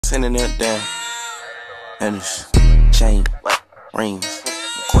sending it down. And it's chain, rings,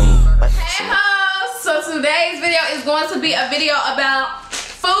 queen. Hey ho! So today's video is going to be a video about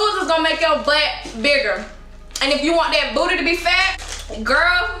foods that's gonna make your butt bigger. And if you want that booty to be fat,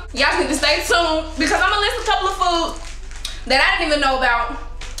 girl, y'all need to stay tuned because I'm gonna list a couple of foods that I didn't even know about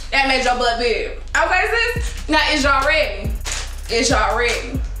that made your butt big. Okay, sis? Now, is y'all ready? Is y'all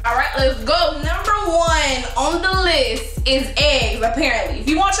ready? All right, let's go. Number one on the list is eggs, apparently. If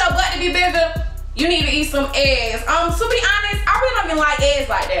you want your butt to be bigger, you need to eat some eggs. To be honest, I really don't even like eggs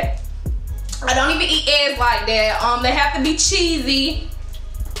like that. I don't even eat eggs like that. They have to be cheesy.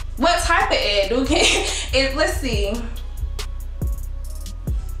 What type of egg do we let's see.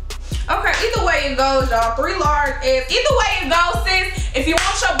 Okay, either way it goes, y'all. 3 large eggs. Either way it goes, sis. If you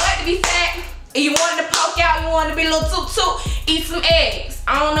want your butt to be fat, and you want it to poke out, you want it to be a little toot, eat some eggs.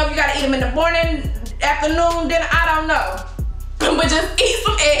 I don't know if you gotta eat them in the morning, afternoon, dinner, I don't know. But just eat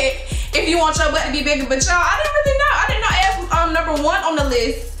some eggs if you want your butt to be bigger. But y'all, I didn't really know. I didn't know eggs was number 1 on the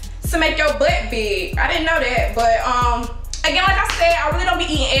list to make your butt big. I didn't know that. But again, like I said, I really don't be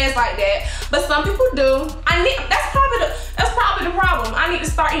eating eggs like that. But some people do. That's probably the problem. I need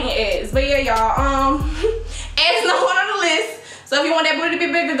to start eating eggs. But yeah, y'all, eggs number 1 on the list. So if you want that booty to be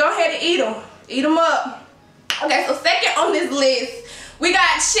bigger, go ahead and eat them. Eat them up. Okay, so second on this list, we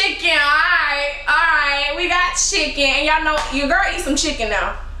got chicken. Alright, we got chicken. And y'all know, your girl eat some chicken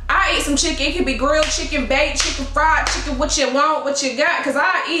now. I eat some chicken. It could be grilled chicken, baked chicken, fried chicken, what you want, what you got, because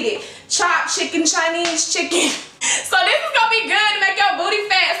I eat it. Chopped chicken, Chinese chicken. So this is gonna be good to make your booty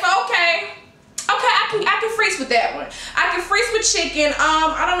fat. So okay, I can freeze with that one. I can freeze with chicken.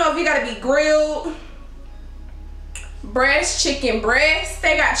 I don't know if you gotta be grilled. Breast, chicken breast.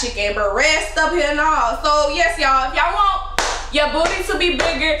 They got chicken breast up here and all. So yes, y'all, if y'all want your booty to be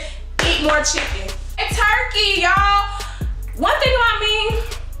bigger, eat more chicken. And turkey, y'all. One thing about me,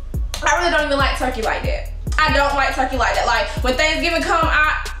 I really don't even like turkey like that. I don't like turkey like that. Like when Thanksgiving come,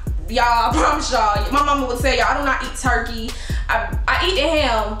 y'all, I promise y'all, my mama would say, y'all, I do not eat turkey. I eat the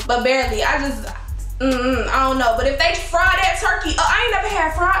ham, but barely. I don't know. But if they fry that turkey, I ain't never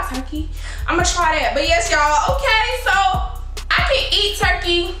had fried turkey. I'm gonna try that. But yes, y'all, okay, so I can eat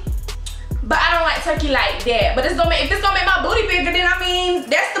turkey, but I don't like turkey like that. But if it's gonna make my booty bigger, then I mean,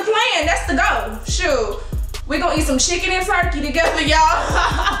 that's the plan, that's the goal. Shoot, we gonna eat some chicken and turkey together, y'all.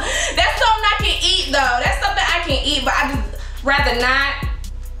 That's something I can eat though. That's something I can eat, but I just rather not.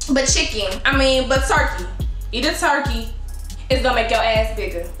 But chicken, but turkey. Eat a turkey, it's gonna make your ass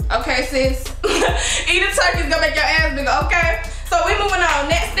bigger. Okay, sis? Eat a turkey, it's gonna make your ass bigger, okay? So we moving on.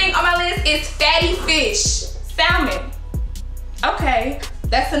 Next thing on my list is fatty fish. Salmon. Okay,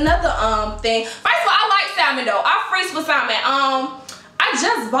 that's another thing. First of all, I like salmon though. I freeze with salmon. I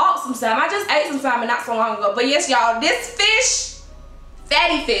just bought some salmon. I just ate some salmon not so long ago. But yes, y'all, this fish,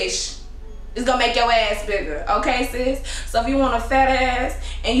 fatty fish, is gonna make your ass bigger. Okay, sis? So if you want a fat ass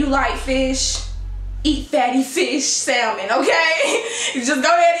and you like fish, eat fatty fish salmon, okay? Just go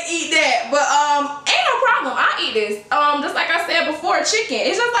ahead and eat that. But ain't no problem. I eat this. Just like I said before, chicken.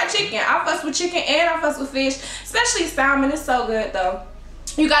 It's just like chicken. I fuss with chicken and I fuss with fish, especially salmon. It's so good though.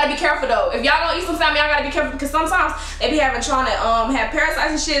 You gotta be careful though. If y'all gonna eat some salmon, y'all gotta be careful because sometimes they be trying to have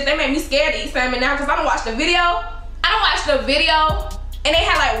parasites and shit. They make me scared to eat salmon now because I don't watch the video. And they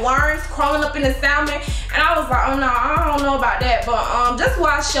had like worms crawling up in the salmon, and I was like, oh no, I don't know about that. But just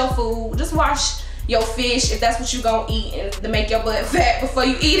watch your food. Just watch your fish if that's what you gonna eat and to make your butt fat before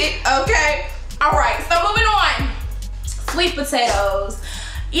you eat it, okay? All right, so moving on. Sweet potatoes.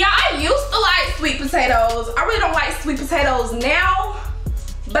 Yeah, I used to like sweet potatoes. I really don't like sweet potatoes now,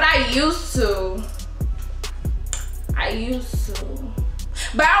 but I used to.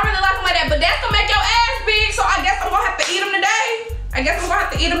 But I don't really like them like that, but that's gonna make your ass big, so I guess I'm gonna have to eat them today.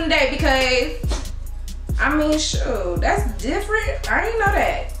 Because, shoot, that's different. I didn't know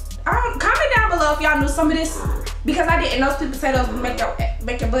that. Comment down below if y'all knew some of this, because I didn't know sweet potatoes would make your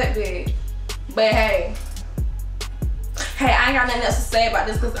butt big. But hey, I ain't got nothing else to say about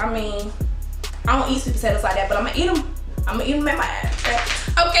this because I don't eat sweet potatoes like that, but I'm gonna eat them. I'm gonna eat them at my ass.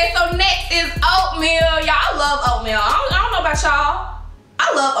 Okay, so next is oatmeal. Y'all, I love oatmeal. I don't know about y'all. I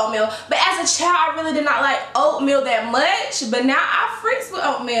love oatmeal, but as a child, I really did not like oatmeal that much. But now I freaks with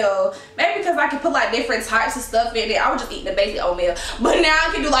oatmeal. Maybe because I can put like different types of stuff in there. I would just eat the basic oatmeal. But now I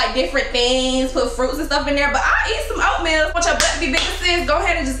can do like different things, put fruits and stuff in there. But I eat some oatmeal. Want your butt to be bigger, sis? Go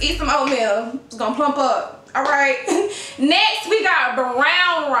ahead and just eat some oatmeal. It's gonna plump up. All right. Next, we got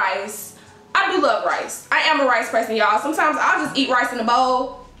brown rice. I do love rice. I am a rice person, y'all. Sometimes I'll just eat rice in a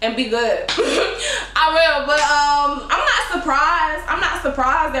bowl and be good. I will, but I'm not surprised. I'm not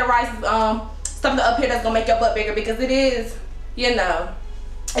surprised that rice is something up here that's gonna make your butt bigger, because it is, you know,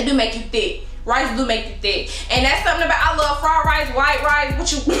 It do make you thick. Rice do make you thick. And that's something about, I love fried rice, white rice,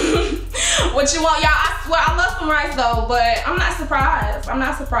 what you want, y'all. I swear, I love some rice though, but I'm not surprised. I'm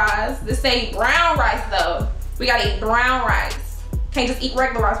not surprised. They say brown rice though. We gotta eat brown rice. Can't just eat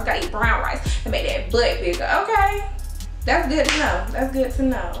regular rice, we gotta eat brown rice to make that butt bigger. Okay, that's good to know. That's good to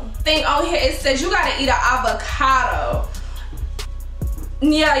know. Thing on here, it says you gotta eat an avocado.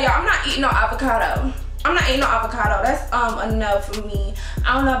 Yeah, y'all, I'm not eating no avocado. I'm not eating no avocado. That's a no for me.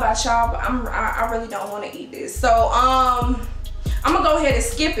 I don't know about y'all, but I really don't want to eat this. So I'm gonna go ahead and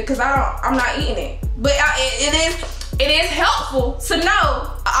skip it because I'm not eating it. But it is helpful to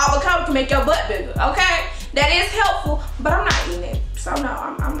know an avocado can make your butt bigger. Okay, that is helpful, but I'm not eating it. So no,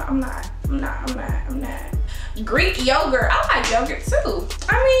 I'm not. Greek yogurt. I like yogurt too.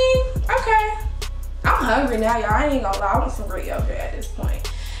 I mean, okay. I'm hungry now, y'all. I ain't gonna lie. I want some Greek yogurt at this point.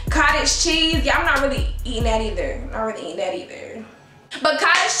 Cottage cheese, yeah, I'm not really eating that either. But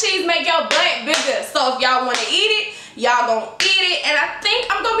cottage cheese make your butt bigger. So if y'all wanna eat it, y'all gonna eat it. And I think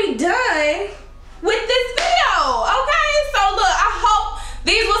I'm gonna be done with this video, okay? So look, I hope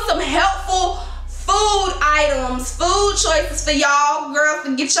these were some helpful food items, food choices for y'all girls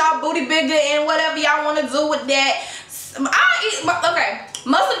to get y'all booty bigger and whatever y'all wanna do with that. I'll eat, okay,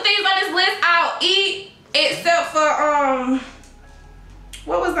 most of the things on this list I'll eat except for,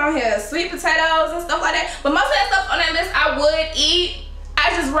 what was on here? Sweet potatoes and stuff like that. But most of that stuff on that list I would eat.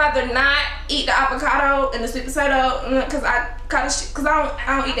 I just rather not eat the avocado and the sweet potato because I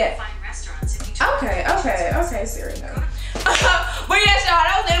don't eat that. Okay, Siri. No. But yes, y'all,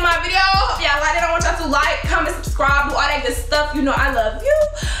 that was the end of my video. Hope y'all liked it. I want y'all to like, comment, subscribe, do all that good stuff. You know I love you.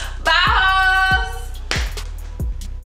 Bye.